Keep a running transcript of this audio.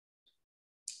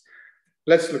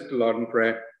Let's look to Lord in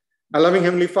prayer. Our loving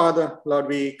Heavenly Father, Lord,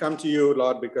 we come to you,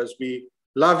 Lord, because we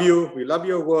love you. We love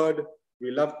your word.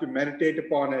 We love to meditate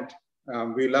upon it.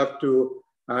 We love to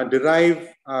derive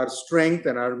our strength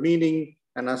and our meaning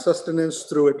and our sustenance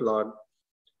through it, Lord.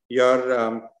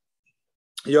 Your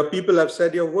people have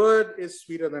said your word is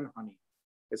sweeter than honey.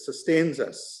 It sustains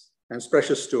us and is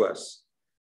precious to us.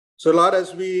 So, Lord,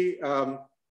 as we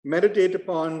meditate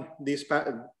upon this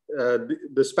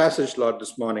passage, Lord,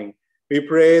 this morning, we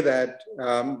pray that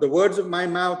the words of my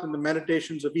mouth and the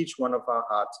meditations of each one of our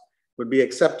hearts would be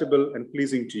acceptable and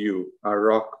pleasing to you, our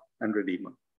rock and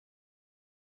redeemer.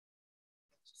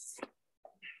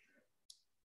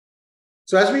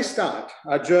 So as we start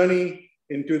our journey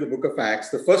into the book of Acts,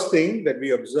 the first thing that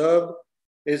we observe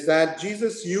is that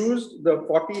Jesus used the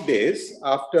 40 days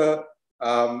after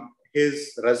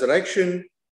his resurrection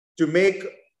to make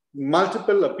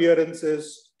multiple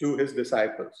appearances to his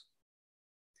disciples.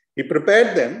 He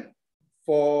prepared them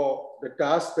for the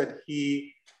task that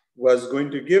he was going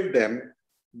to give them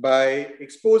by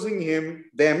exposing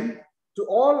them to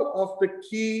all of the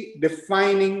key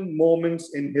defining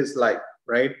moments in his life,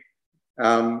 right?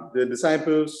 The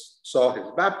disciples saw his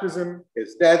baptism,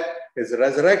 his death, his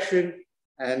resurrection,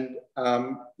 and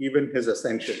even his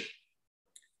ascension.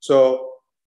 So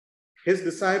his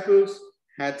disciples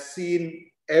had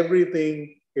seen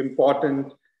everything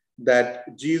important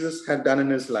that Jesus had done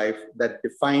in his life that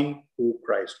defined who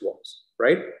Christ was,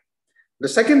 right? The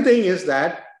second thing is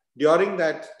that during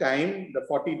that time, the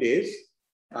 40 days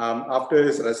after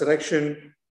his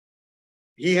resurrection,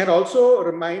 he had also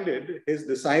reminded his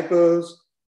disciples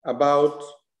about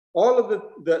all of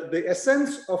the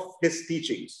essence of his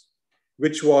teachings,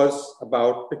 which was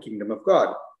about the kingdom of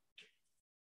God.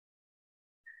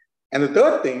 And the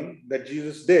third thing that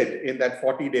Jesus did in that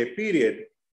 40-day period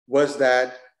was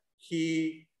that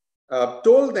he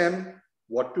told them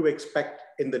what to expect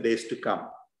in the days to come.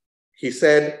 He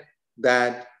said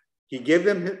that he gave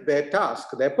them their task,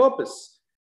 their purpose.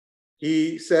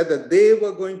 He said that they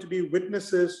were going to be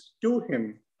witnesses to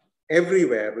him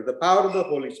everywhere with the power of the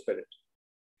Holy Spirit.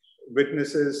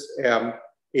 Witnesses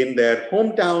in their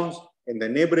hometowns, in their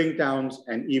neighboring towns,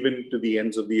 and even to the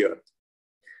ends of the earth.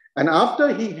 And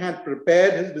after he had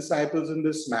prepared his disciples in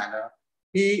this manner,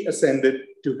 he ascended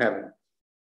to heaven.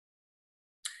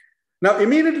 Now,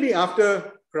 immediately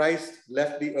after Christ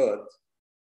left the earth,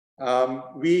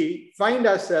 we find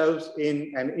ourselves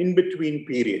in an in-between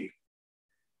period.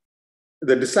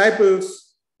 The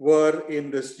disciples were in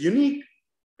this unique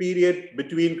period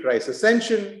between Christ's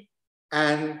ascension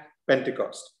and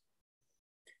Pentecost.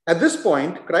 At this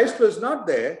point, Christ was not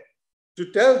there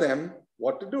to tell them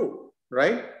what to do,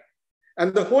 right?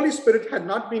 And the Holy Spirit had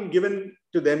not been given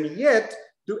to them yet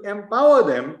to empower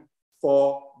them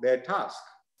for their task.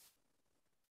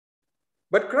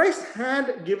 But Christ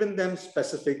had given them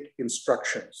specific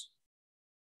instructions.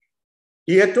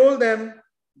 He had told them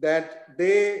that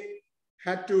they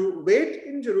had to wait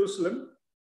in Jerusalem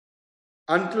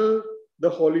until the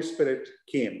Holy Spirit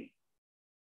came.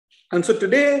 And so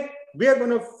today, we are going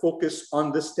to focus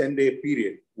on this 10-day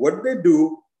period. What they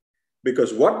do,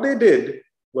 because what they did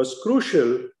was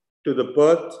crucial to the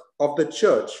birth of the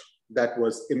church that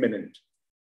was imminent.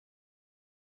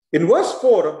 In verse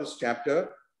 4 of this chapter,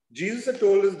 Jesus had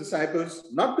told his disciples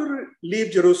not to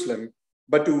leave Jerusalem,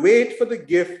 but to wait for the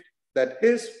gift that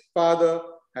his Father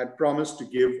had promised to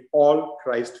give all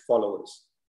Christ followers.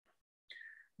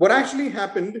 What actually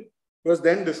happened was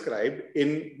then described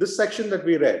in this section that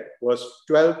we read, verse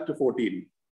 12 to 14.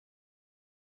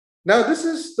 Now, this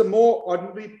is the more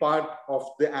ordinary part of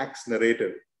the Acts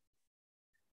narrative.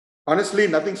 Honestly,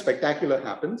 nothing spectacular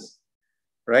happens,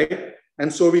 right?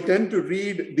 And so we tend to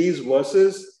read these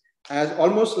verses as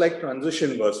almost like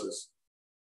transition verses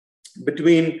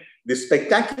between the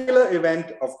spectacular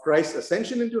event of Christ's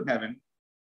ascension into heaven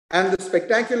and the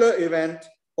spectacular event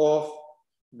of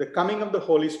the coming of the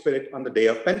Holy Spirit on the day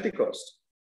of Pentecost.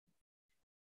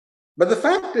 But the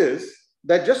fact is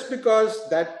that just because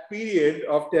that period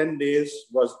of 10 days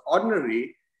was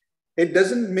ordinary, it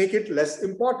doesn't make it less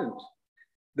important.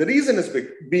 The reason is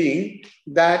being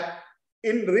that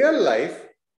in real life,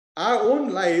 our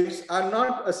own lives are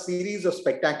not a series of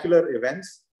spectacular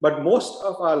events, but most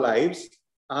of our lives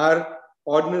are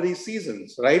ordinary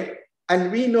seasons, right?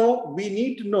 And we know we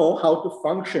need to know how to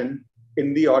function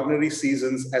in the ordinary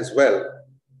seasons as well.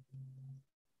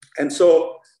 And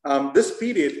so this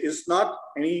period is not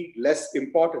any less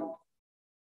important.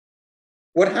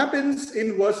 What happens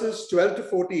in verses 12 to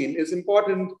 14 is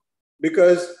important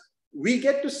because we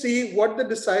get to see what the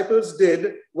disciples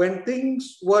did when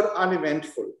things were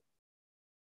uneventful.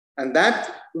 And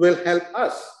that will help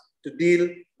us to deal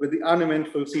with the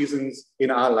uneventful seasons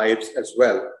in our lives as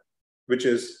well, which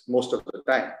is most of the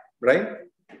time, right?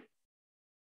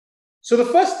 So the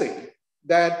first thing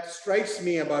that strikes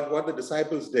me about what the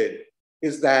disciples did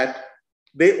is that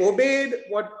they obeyed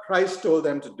what Christ told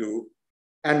them to do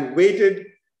and waited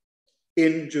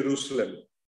in Jerusalem.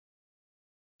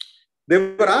 They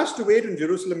were asked to wait in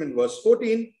Jerusalem in verse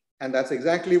 14, and that's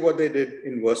exactly what they did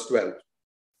in verse 12.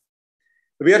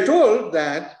 We are told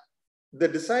that the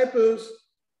disciples,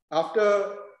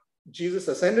 after Jesus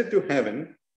ascended to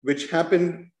heaven, which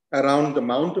happened around the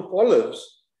Mount of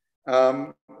Olives,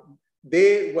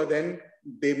 they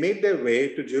made their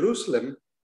way to Jerusalem.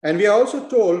 And we are also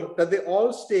told that they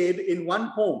all stayed in one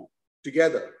home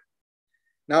together.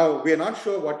 Now, we are not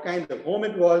sure what kind of home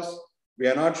it was. We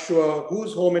are not sure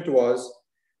whose home it was.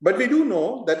 But we do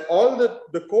know that all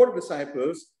the core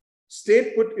disciples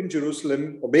stayed put in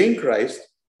Jerusalem, obeying Christ,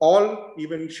 all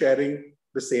even sharing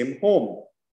the same home.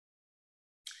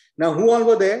 Now, who all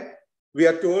were there? We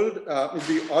are told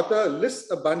the author lists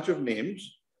a bunch of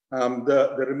names,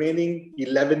 the remaining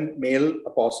 11 male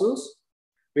apostles.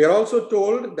 We are also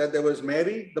told that there was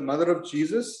Mary, the mother of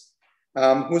Jesus,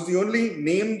 who's the only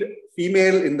named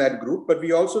female in that group. But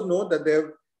we also know that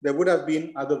there would have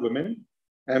been other women.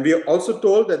 And we are also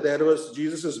told that there was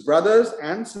Jesus's brothers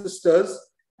and sisters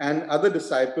and other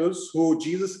disciples who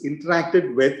Jesus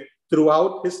interacted with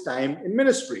throughout his time in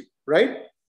ministry, right?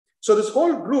 So this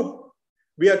whole group,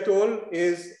 we are told,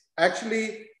 is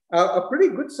actually a pretty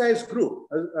good-sized group,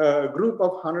 a group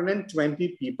of 120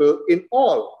 people in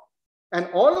all. And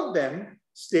all of them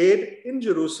stayed in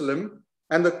Jerusalem,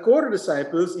 and the core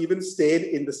disciples even stayed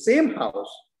in the same house.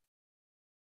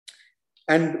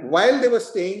 And while they were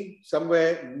staying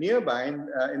somewhere nearby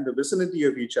in the vicinity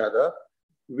of each other,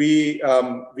 we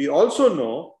also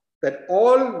know that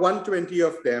all 120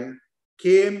 of them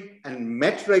came and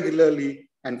met regularly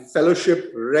and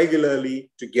fellowshiped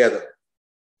regularly together.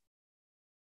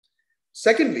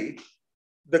 Secondly,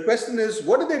 the question is,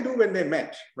 what did they do when they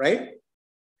met, right?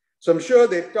 So I'm sure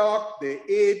they talked, they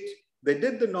ate, they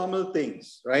did the normal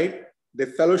things, right? They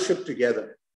fellowshiped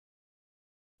together.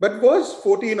 But verse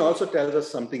 14 also tells us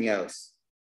something else.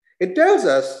 It tells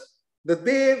us that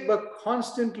they were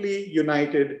constantly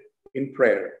united in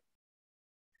prayer.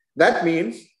 That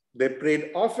means they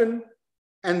prayed often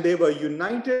and they were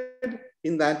united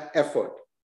in that effort.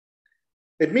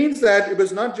 It means that it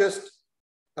was not just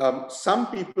some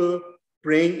people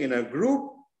praying in a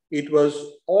group, it was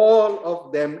all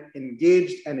of them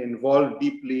engaged and involved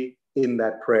deeply in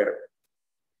that prayer.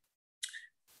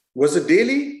 Was it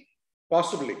daily?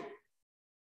 Possibly.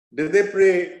 Did they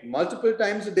pray multiple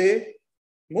times a day?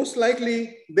 Most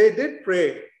likely they did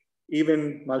pray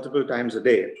even multiple times a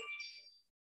day.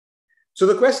 So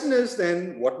the question is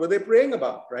then, what were they praying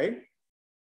about, right?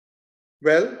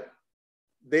 Well,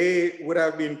 they would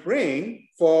have been praying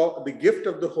for the gift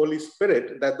of the Holy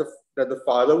Spirit that the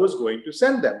Father was going to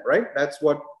send them, right? That's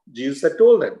what Jesus had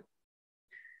told them.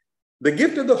 The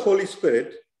gift of the Holy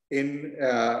Spirit,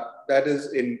 that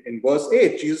is in verse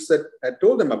 8, Jesus had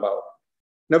told them about.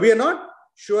 Now, we are not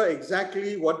sure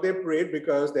exactly what they prayed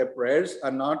because their prayers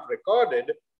are not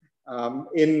recorded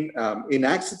in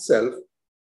Acts itself.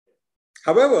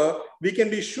 However, we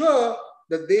can be sure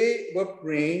that they were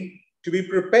praying to be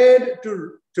prepared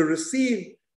to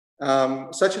receive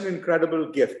such an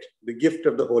incredible gift, the gift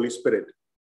of the Holy Spirit.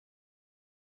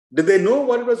 Did they know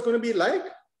what it was going to be like?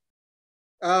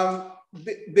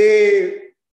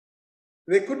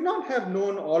 They could not have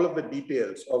known all of the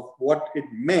details of what it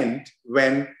meant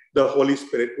when the Holy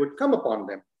Spirit would come upon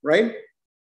them, right?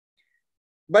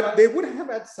 But they would have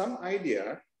had some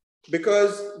idea,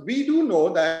 because we do know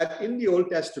that in the Old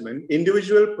Testament,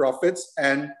 individual prophets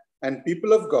and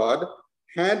people of God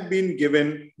had been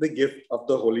given the gift of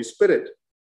the Holy Spirit.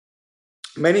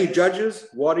 Many judges,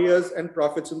 warriors, and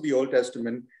prophets in the Old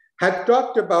Testament had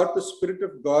talked about the Spirit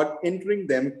of God entering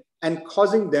them and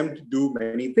causing them to do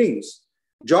many things.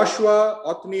 Joshua,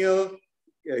 Othniel,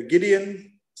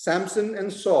 Gideon, Samson,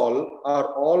 and Saul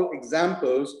are all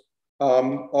examples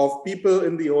of people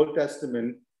in the Old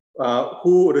Testament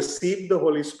who received the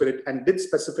Holy Spirit and did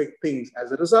specific things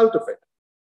as a result of it.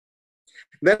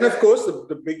 Then, of course,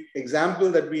 the big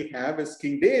example that we have is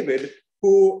King David,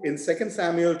 who in 2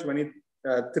 Samuel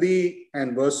 23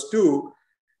 and verse 2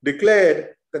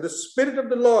 declared that the Spirit of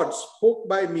the Lord spoke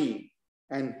by me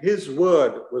and his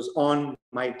word was on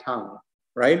my tongue,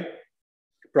 right?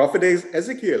 Prophet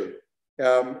Ezekiel,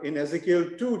 in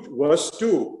Ezekiel 2, verse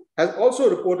 2, has also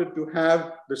reported to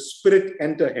have the Spirit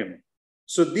enter him.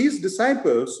 So these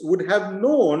disciples would have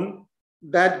known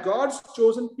that God's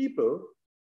chosen people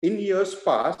in years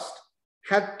past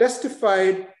had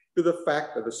testified to the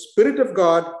fact that the Spirit of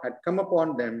God had come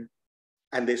upon them,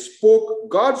 and they spoke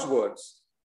God's words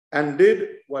and did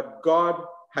what God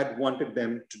had wanted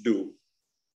them to do.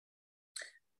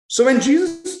 So when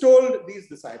Jesus told these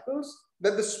disciples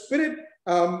that the Spirit,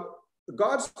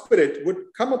 God's Spirit would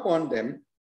come upon them,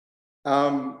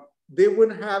 they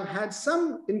would have had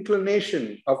some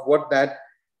inclination of what that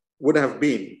would have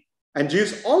been. And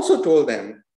Jesus also told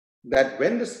them that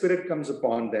when the Spirit comes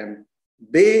upon them,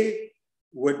 they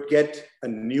would get a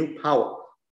new power.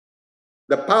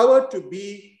 The power to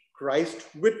be Christ's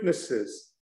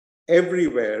witnesses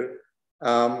everywhere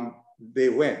they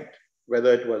went,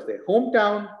 whether it was their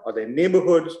hometown or their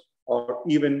neighborhoods or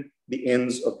even the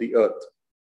ends of the earth.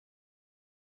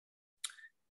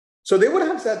 So they would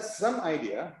have had some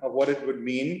idea of what it would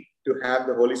mean to have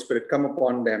the Holy Spirit come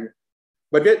upon them.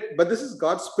 But this is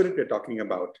God's Spirit we're talking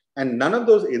about. And none of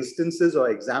those instances or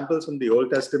examples from the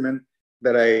Old Testament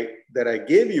that I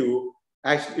gave you,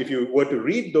 actually, if you were to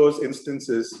read those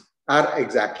instances, are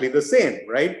exactly the same,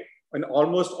 right? In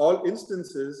almost all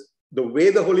instances, the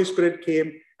way the Holy Spirit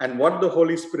came and what the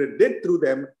Holy Spirit did through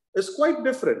them is quite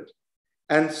different.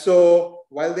 And so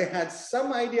while they had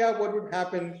some idea of what would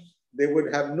happen, they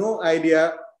would have no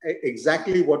idea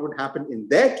exactly what would happen in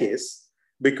their case,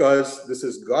 because this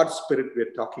is God's Spirit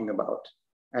we're talking about.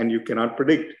 And you cannot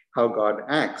predict how God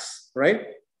acts, right?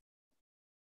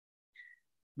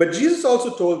 But Jesus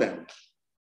also told them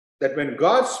that when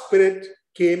God's Spirit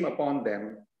came upon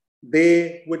them,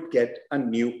 they would get a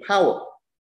new power.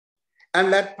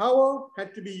 And that power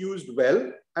had to be used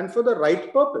well and for the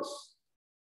right purpose.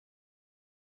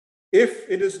 If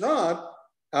it is not,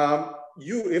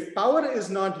 if power is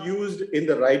not used in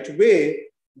the right way,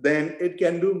 then it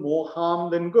can do more harm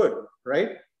than good,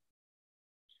 right?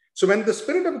 So when the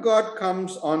Spirit of God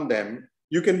comes on them,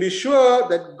 you can be sure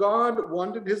that God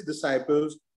wanted his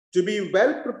disciples to be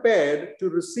well prepared to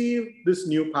receive this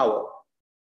new power.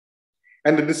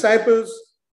 And the disciples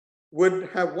would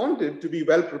have wanted to be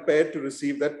well prepared to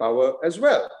receive that power as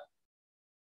well.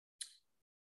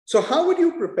 So how would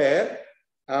you prepare?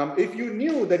 If you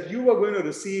knew that you were going to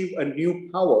receive a new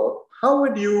power, how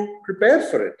would you prepare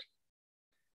for it?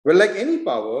 Well, like any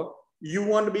power, you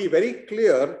want to be very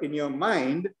clear in your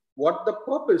mind what the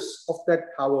purpose of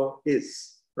that power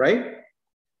is, right?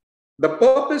 The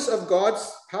purpose of God's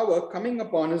power coming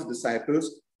upon his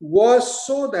disciples was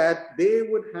so that they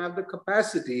would have the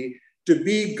capacity to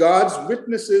be God's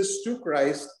witnesses to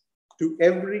Christ to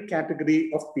every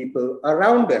category of people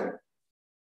around them.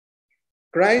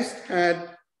 Christ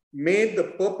had made the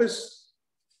purpose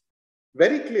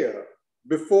very clear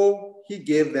before he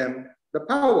gave them the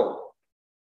power.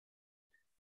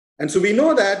 And so we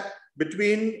know that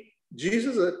between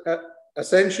Jesus'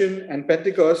 ascension and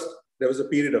Pentecost, there was a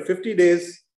period of 50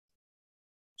 days.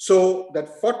 So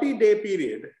that 40-day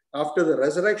period after the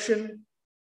resurrection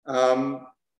and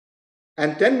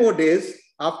 10 more days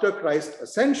after Christ's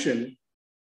ascension,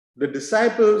 the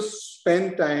disciples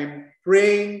spent time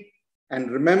praying and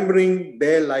remembering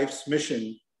their life's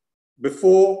mission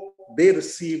before they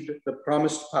received the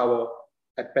promised power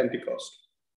at Pentecost.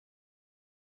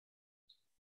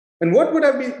 And what would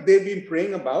they been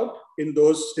praying about in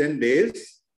those 10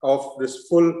 days of this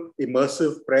full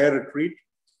immersive prayer retreat?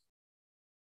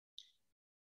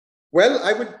 Well,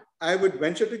 I would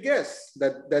venture to guess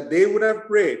that they would have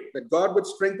prayed that God would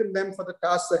strengthen them for the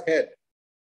tasks ahead.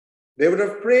 They would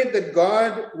have prayed that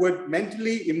God would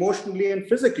mentally, emotionally, and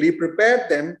physically prepare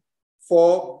them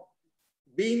for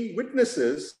being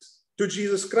witnesses to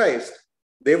Jesus Christ.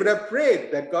 They would have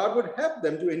prayed that God would help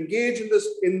them to engage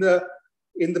in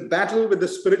the battle with the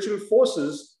spiritual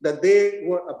forces that they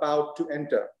were about to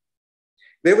enter.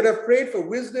 They would have prayed for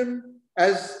wisdom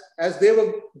as they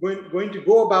were going to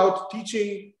go about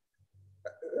teaching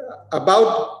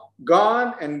about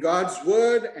God and God's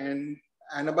word and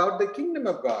about the kingdom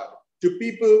of God to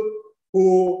people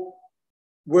who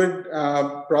would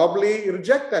probably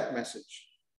reject that message.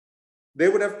 They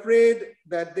would have prayed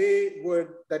that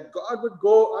God would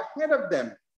go ahead of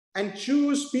them and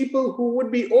choose people who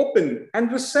would be open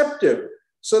and receptive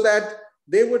so that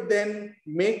they would then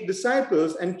make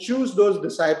disciples and choose those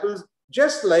disciples,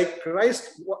 just like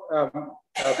Christ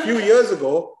a few years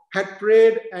ago had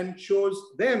prayed and chose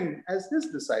them as his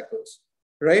disciples,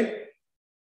 right?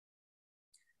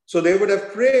 So they would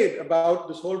have prayed about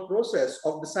this whole process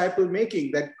of disciple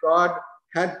making that God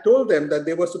had told them that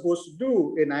they were supposed to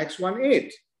do in Acts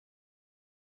 1:8.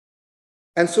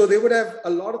 And so they would have a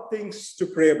lot of things to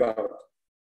pray about.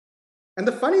 And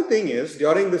the funny thing is,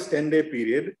 during this 10-day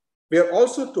period, we are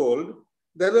also told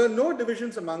there were no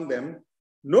divisions among them,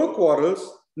 no quarrels,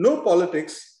 no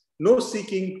politics, no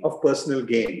seeking of personal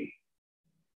gain.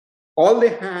 All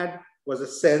they had was a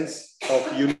sense of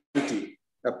unity,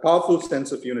 a powerful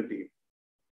sense of unity.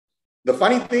 The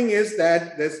funny thing is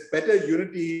that there's better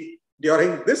unity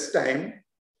during this time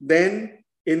than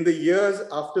in the years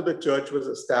after the church was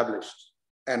established.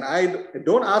 And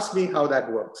don't ask me how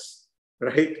that works,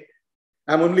 right?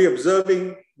 I'm only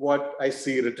observing what I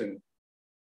see written.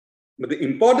 But the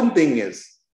important thing is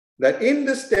that in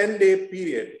this 10-day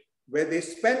period where they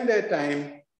spend their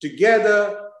time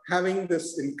together having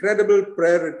this incredible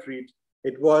prayer retreat,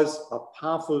 it was a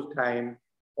powerful time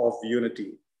of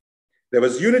unity. There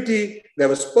was unity, there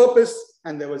was purpose,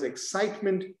 and there was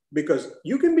excitement, because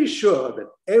you can be sure that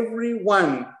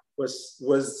everyone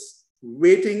was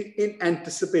waiting in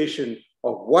anticipation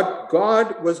of what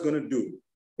God was going to do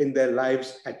in their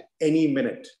lives at any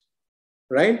minute,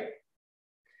 right?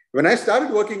 When I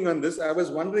started working on this, I was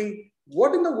wondering,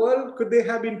 what in the world could they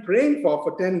have been praying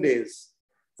for 10 days,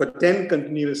 for 10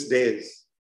 continuous days?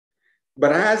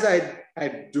 But as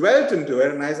I dwelt into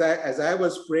it, and as I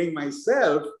was praying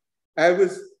myself,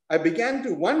 I began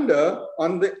to wonder,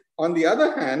 on the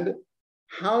other hand,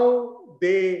 how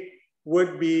they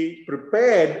would be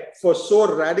prepared for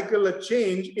so radical a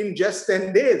change in just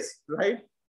 10 days, right?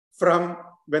 From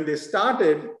when they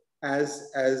started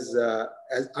as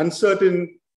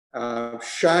uncertain,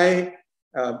 shy,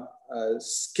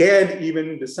 scared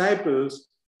even disciples,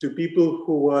 to people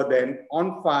who were then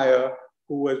on fire,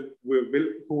 who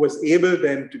was able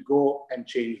then to go and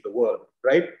change the world,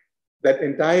 right? That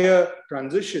entire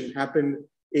transition happened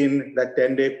in that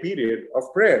 10-day period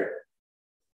of prayer.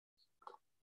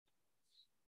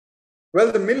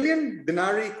 Well, the million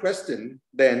denarii question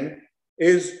then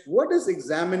is, what is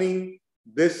examining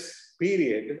this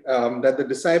period that the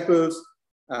disciples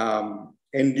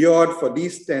endured for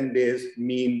these 10 days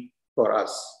mean for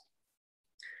us?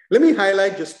 Let me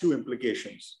highlight just two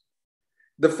implications.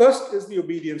 The first is the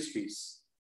obedience piece.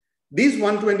 These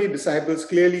 120 disciples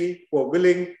clearly were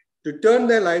willing to turn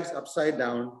their lives upside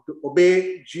down, to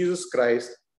obey Jesus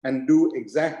Christ and do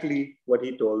exactly what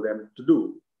he told them to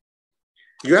do.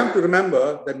 You have to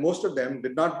remember that most of them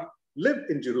did not live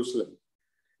in Jerusalem.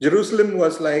 Jerusalem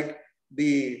was like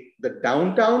the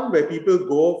downtown where people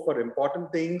go for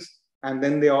important things, and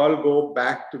then they all go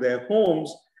back to their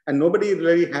homes, and nobody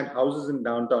really had houses in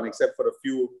downtown except for a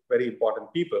few very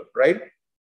important people, right?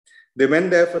 They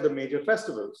went there for the major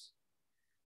festivals.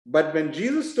 But when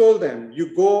Jesus told them,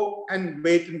 you go and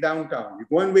wait in downtown, you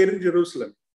go and wait in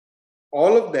Jerusalem,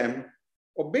 all of them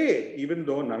obeyed, even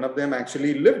though none of them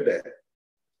actually lived there.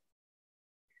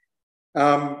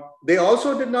 They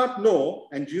also did not know,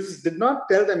 and Jesus did not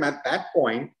tell them at that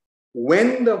point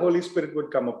when the Holy Spirit would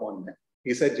come upon them.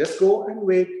 He said, just go and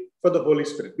wait for the Holy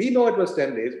Spirit. We know it was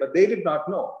 10 days, but they did not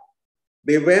know.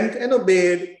 They went and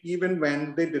obeyed even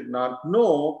when they did not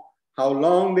know how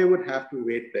long they would have to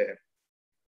wait there.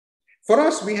 For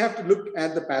us, we have to look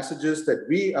at the passages that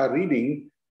we are reading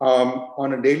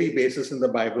on a daily basis in the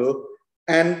Bible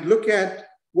and look at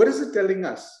what is it telling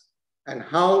us and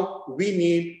how we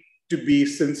need to be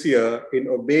sincere in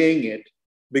obeying it,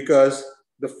 because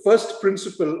the first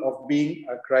principle of being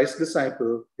a Christ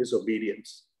disciple is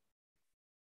obedience.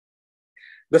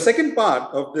 The second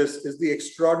part of this is the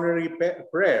extraordinary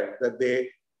prayer that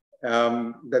they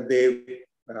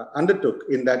undertook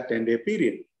in that 10-day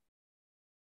period.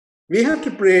 We have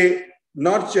to pray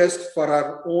not just for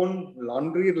our own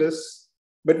laundry lists,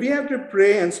 but we have to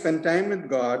pray and spend time with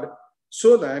God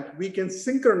so that we can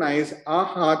synchronize our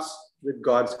hearts with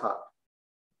God's heart.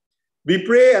 We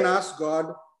pray and ask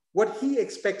God what he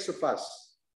expects of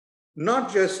us,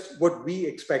 not just what we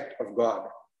expect of God.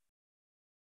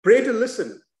 Pray to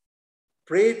listen.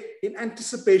 Pray in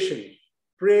anticipation.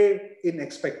 Pray in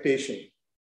expectation.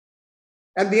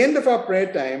 At the end of our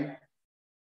prayer time,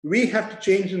 we have to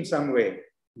change in some way,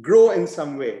 grow in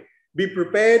some way, be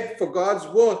prepared for God's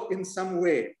work in some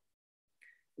way.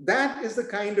 That is the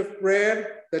kind of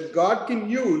prayer that God can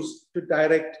use to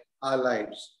direct our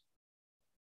lives.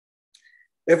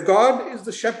 If God is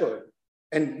the shepherd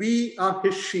and we are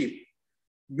his sheep,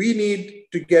 we need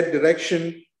to get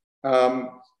direction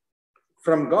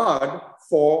from God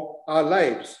for our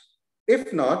lives.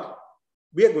 If not,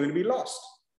 we are going to be lost.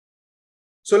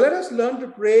 So let us learn to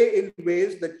pray in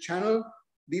ways that channel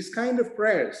these kind of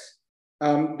prayers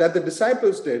that the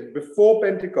disciples did before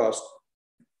Pentecost,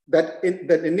 that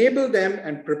enabled them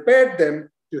and prepared them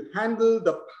to handle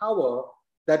the power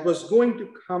that was going to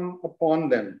come upon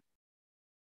them.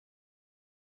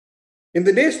 In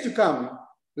the days to come,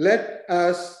 let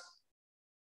us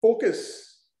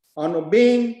focus on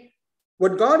obeying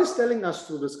what God is telling us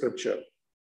through the scripture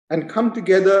and come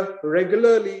together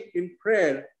regularly in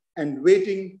prayer and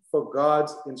waiting for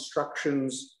God's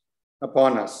instructions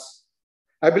upon us.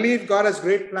 I believe God has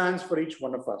great plans for each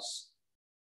one of us.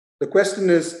 The question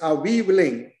is, are we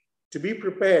willing to be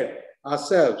prepared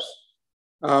ourselves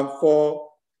for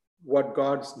what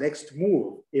God's next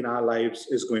move in our lives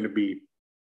is going to be?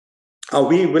 Are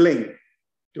we willing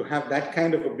to have that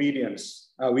kind of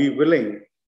obedience? Are we willing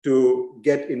to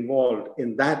get involved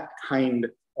in that kind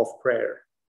of prayer?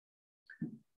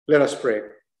 Let us pray.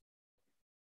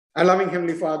 Our loving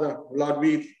Heavenly Father, Lord,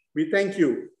 we thank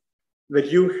you that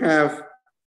you have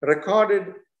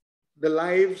recorded the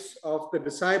lives of the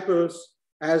disciples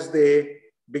as they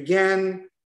began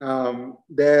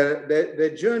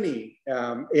their journey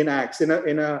in Acts in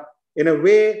a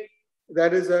way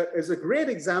that is a great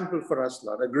example for us,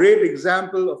 Lord, a great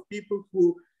example of people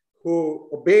who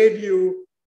obeyed you,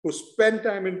 who spent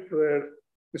time in prayer,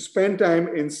 who spent time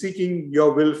in seeking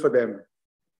your will for them.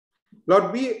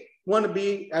 Lord, we want to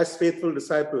be as faithful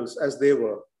disciples as they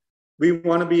were. We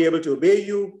want to be able to obey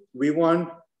you. We want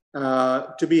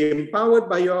to be empowered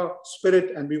by your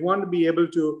Spirit, and we want to be able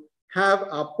to have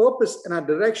our purpose and our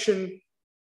direction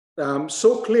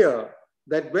so clear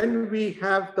that when we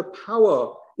have the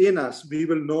power in us, we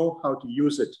will know how to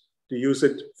use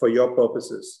it for your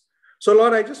purposes. So,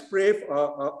 Lord, I just pray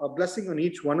for a blessing on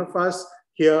each one of us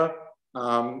here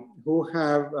who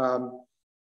have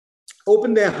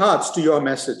opened their hearts to your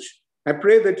message. I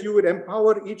pray that you would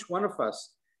empower each one of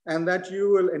us and that you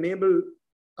will enable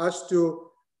us to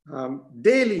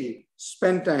daily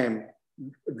spend time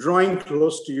drawing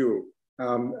close to you,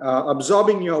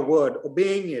 absorbing your word,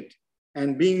 obeying it,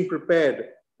 and being prepared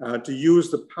to use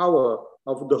the power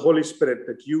of the Holy Spirit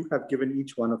that you have given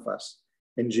each one of us.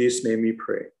 In Jesus' name we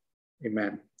pray.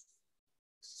 Amen.